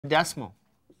decimal?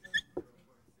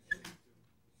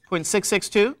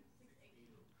 0.662?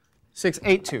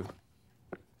 682.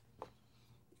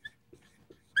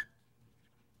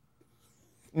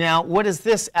 Now, what is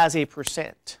this as a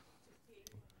percent?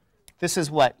 This is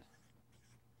what?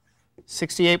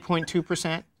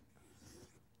 68.2%?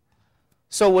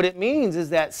 So what it means is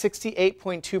that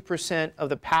 68.2% of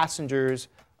the passengers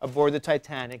aboard the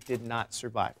Titanic did not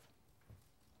survive.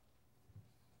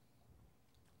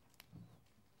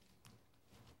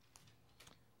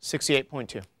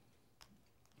 .2.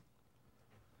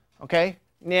 Okay?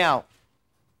 Now,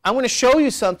 I'm going to show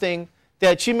you something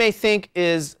that you may think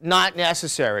is not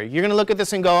necessary. You're going to look at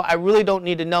this and go, I really don't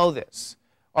need to know this,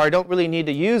 or I don't really need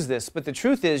to use this, but the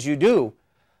truth is you do.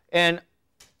 And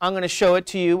I'm going to show it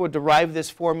to you. We'll derive this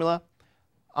formula.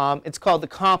 It's called the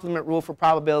complement rule for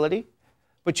probability,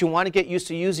 but you want to get used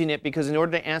to using it because in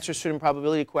order to answer certain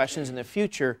probability questions in the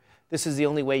future, this is the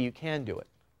only way you can do it.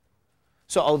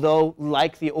 So although,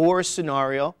 like the or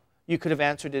scenario, you could have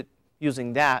answered it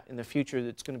using that in the future,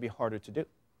 it's going to be harder to do.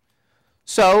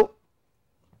 So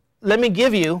let me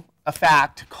give you a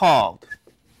fact called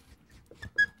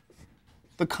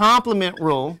the complement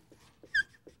rule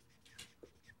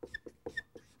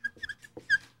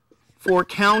for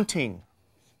counting.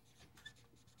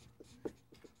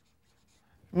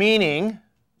 Meaning,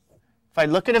 if I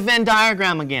look at a Venn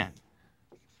diagram again,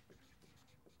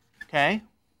 okay,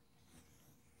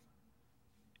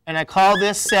 and I call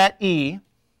this set E,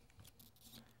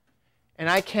 and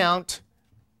I count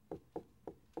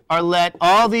or let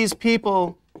all these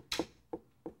people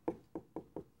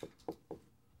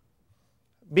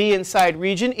be inside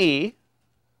region E,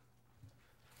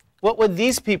 what would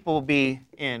these people be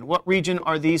in? What region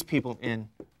are these people in?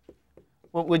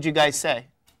 What would you guys say?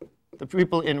 The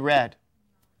people in red.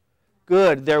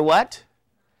 Good. They're what?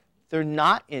 They're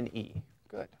not in E.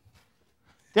 Good.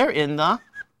 They're in the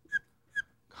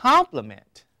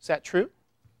complement. Is that true?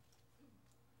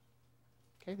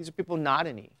 Okay, these are people not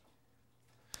in E.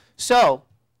 So,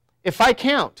 if I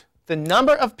count the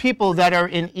number of people that are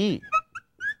in E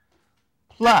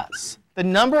plus the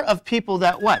number of people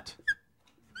that what?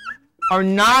 Are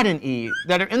not in E,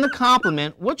 that are in the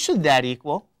complement, what should that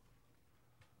equal?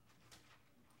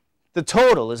 The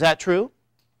total. Is that true?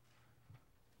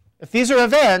 If these are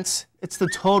events, it's the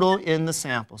total in the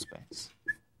sample space.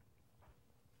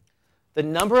 The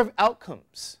number of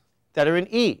outcomes that are in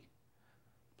E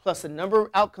plus the number of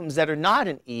outcomes that are not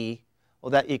in E,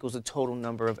 well, that equals the total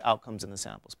number of outcomes in the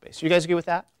sample space. You guys agree with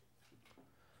that?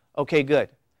 Okay, good.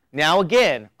 Now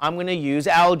again, I'm going to use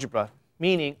algebra,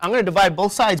 meaning I'm going to divide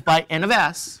both sides by n of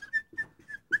s.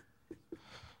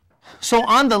 So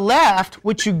on the left,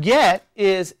 what you get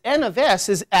is n of s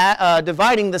is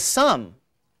dividing the sum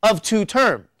of two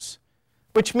terms,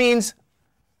 which means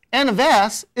n of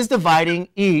s is dividing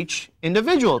each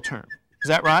individual term. Is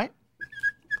that right?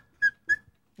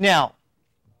 Now,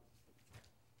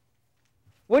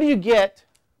 what do you get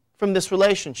from this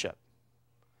relationship?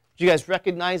 Do you guys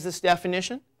recognize this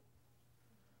definition?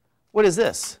 What is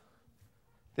this?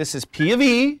 This is P of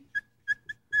E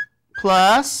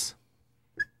plus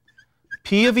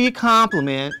P of E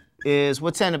complement is,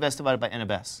 what's n of s divided by n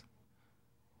of s?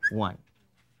 1.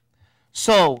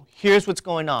 So here's what's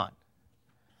going on.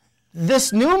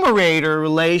 This numerator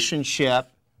relationship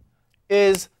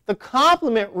is the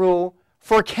complement rule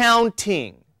for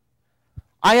counting.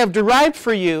 I have derived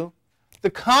for you the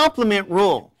complement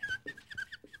rule.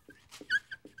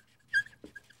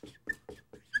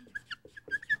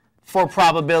 For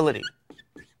probability.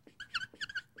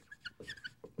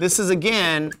 This is,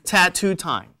 again, tattoo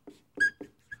time.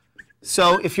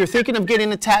 So if you're thinking of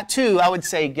getting a tattoo, I would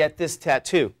say get this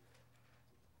tattoo.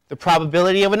 The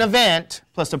probability of an event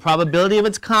plus the probability of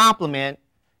its complement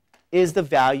is the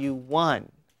value 1.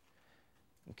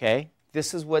 Okay?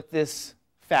 This is what this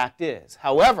fact is.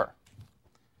 However,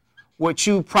 what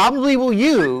you probably will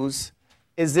use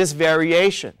is this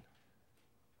variation.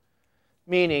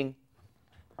 Meaning,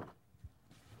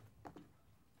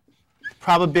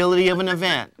 probability of an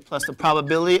event plus the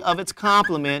probability of its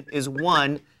complement is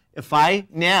 1. If I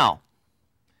now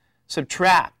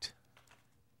subtract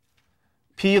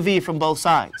P of E from both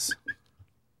sides,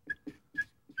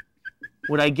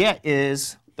 what I get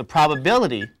is the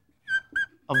probability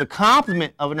of the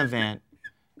complement of an event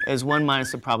is 1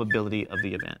 minus the probability of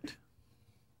the event.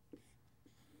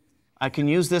 I can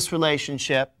use this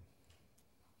relationship.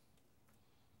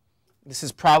 This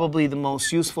is probably the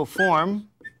most useful form,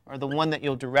 or the one that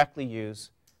you'll directly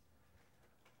use.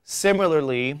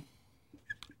 Similarly,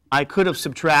 I could have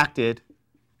subtracted,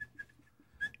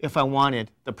 if I wanted,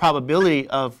 the probability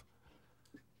of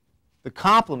the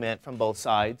complement from both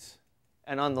sides.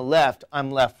 And on the left,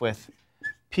 I'm left with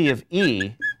P of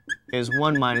E is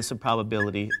 1 minus the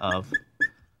probability of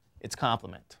its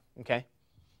complement. Okay?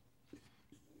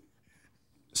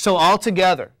 So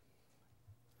altogether,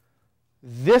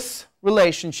 this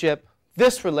relationship,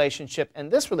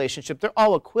 and this relationship, they're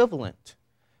all equivalent.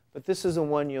 But this is the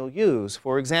one you'll use.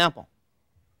 For example,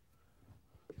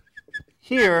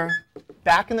 here,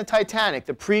 back in the Titanic,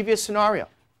 the previous scenario,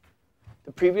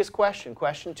 the previous question,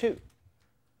 question 2,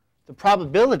 the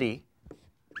probability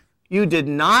you did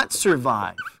not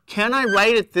survive. Can I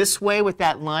write it this way with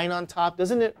that line on top?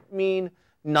 Doesn't it mean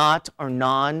not or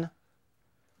non?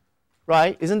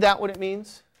 Right? Isn't that what it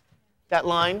means? That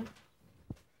line?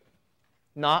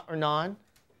 Not or non?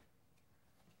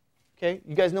 Okay,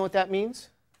 you guys know what that means?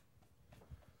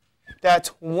 That's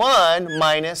 1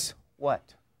 minus what?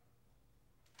 Do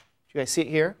you guys see it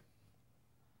here?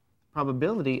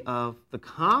 Probability of the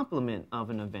complement of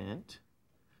an event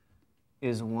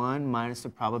is 1 minus the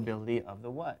probability of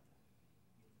the what?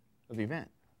 Of the event.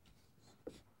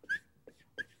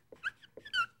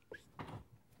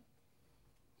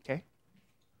 Okay?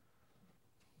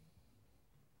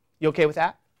 You okay with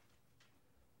that?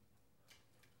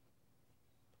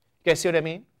 You guys see what I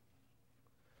mean?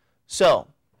 So,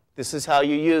 this is how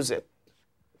you use it.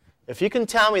 If you can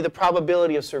tell me the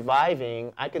probability of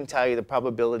surviving, I can tell you the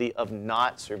probability of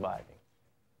not surviving.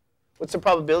 What's the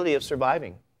probability of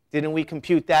surviving? Didn't we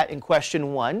compute that in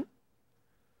question 1?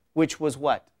 Which was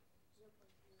what?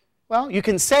 Well, you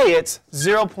can say it's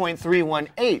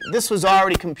 0.318. This was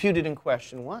already computed in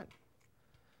question 1.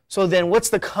 So then what's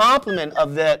the complement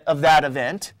of that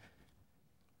event?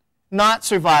 Not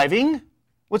surviving.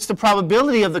 What's the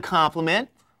probability of the complement?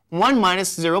 1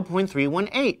 minus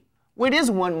 0.318. What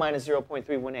is 1 minus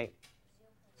 0.318?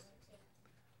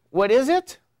 What is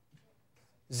it?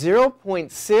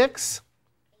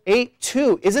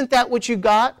 0.682. Isn't that what you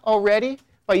got already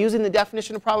by using the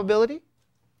definition of probability?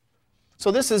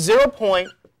 So this is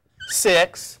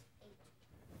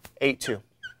 0.682.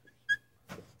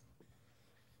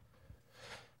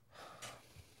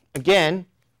 Again,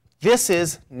 this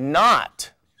is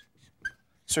not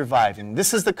surviving.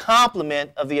 This is the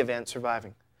complement of the event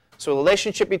surviving. So the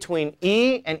relationship between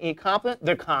E and E complement,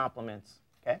 they're complements.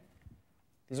 Okay?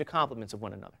 These are complements of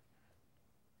one another.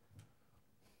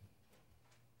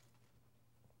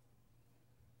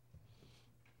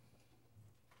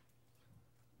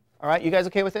 All right, you guys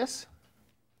okay with this?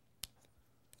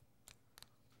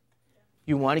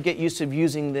 You want to get used to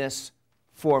using this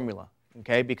formula,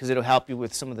 okay, because it'll help you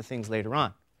with some of the things later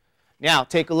on. Now,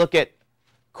 take a look at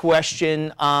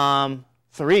question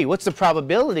 3. What's the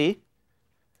probability?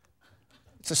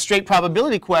 It's a straight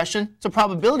probability question. It's a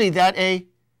probability that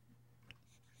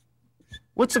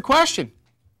what's the question?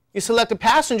 You select a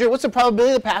passenger. What's the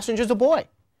probability the passenger is a boy?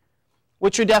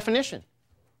 What's your definition?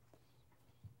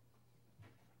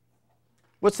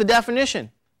 What's the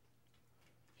definition?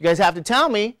 You guys have to tell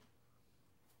me.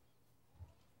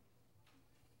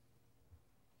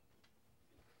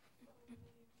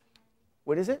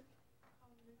 What is it?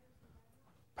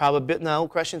 No,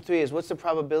 question 3 is what's the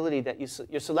probability that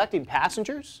you're selecting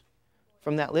passengers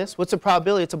from that list? What's the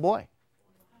probability it's a boy?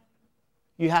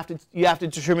 You have to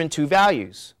determine 2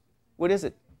 values. What is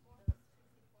it?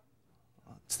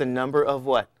 It's the number of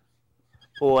what?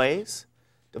 Boys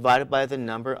divided by the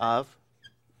number of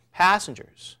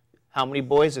passengers. How many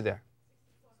boys are there?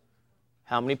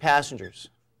 How many passengers?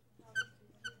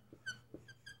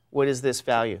 What is this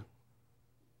value?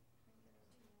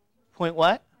 Point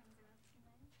what?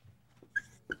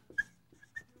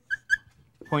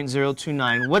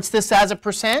 0.029. What's this as a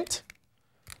percent?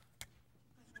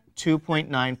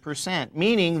 2.9%,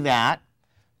 meaning that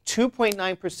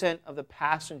 2.9% of the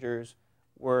passengers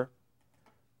were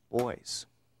boys.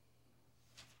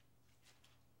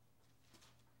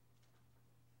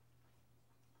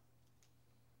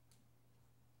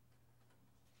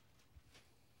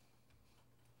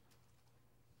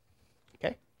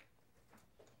 Okay?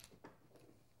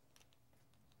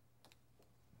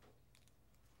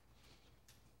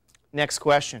 Next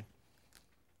question.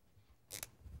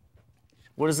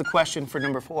 What is the question for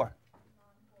number 4?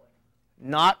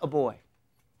 Not a boy.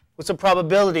 What's the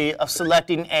probability of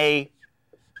selecting a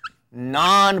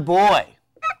non-boy?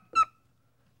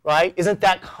 Right? Isn't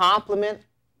that complement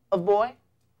of boy?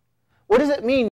 What does it mean?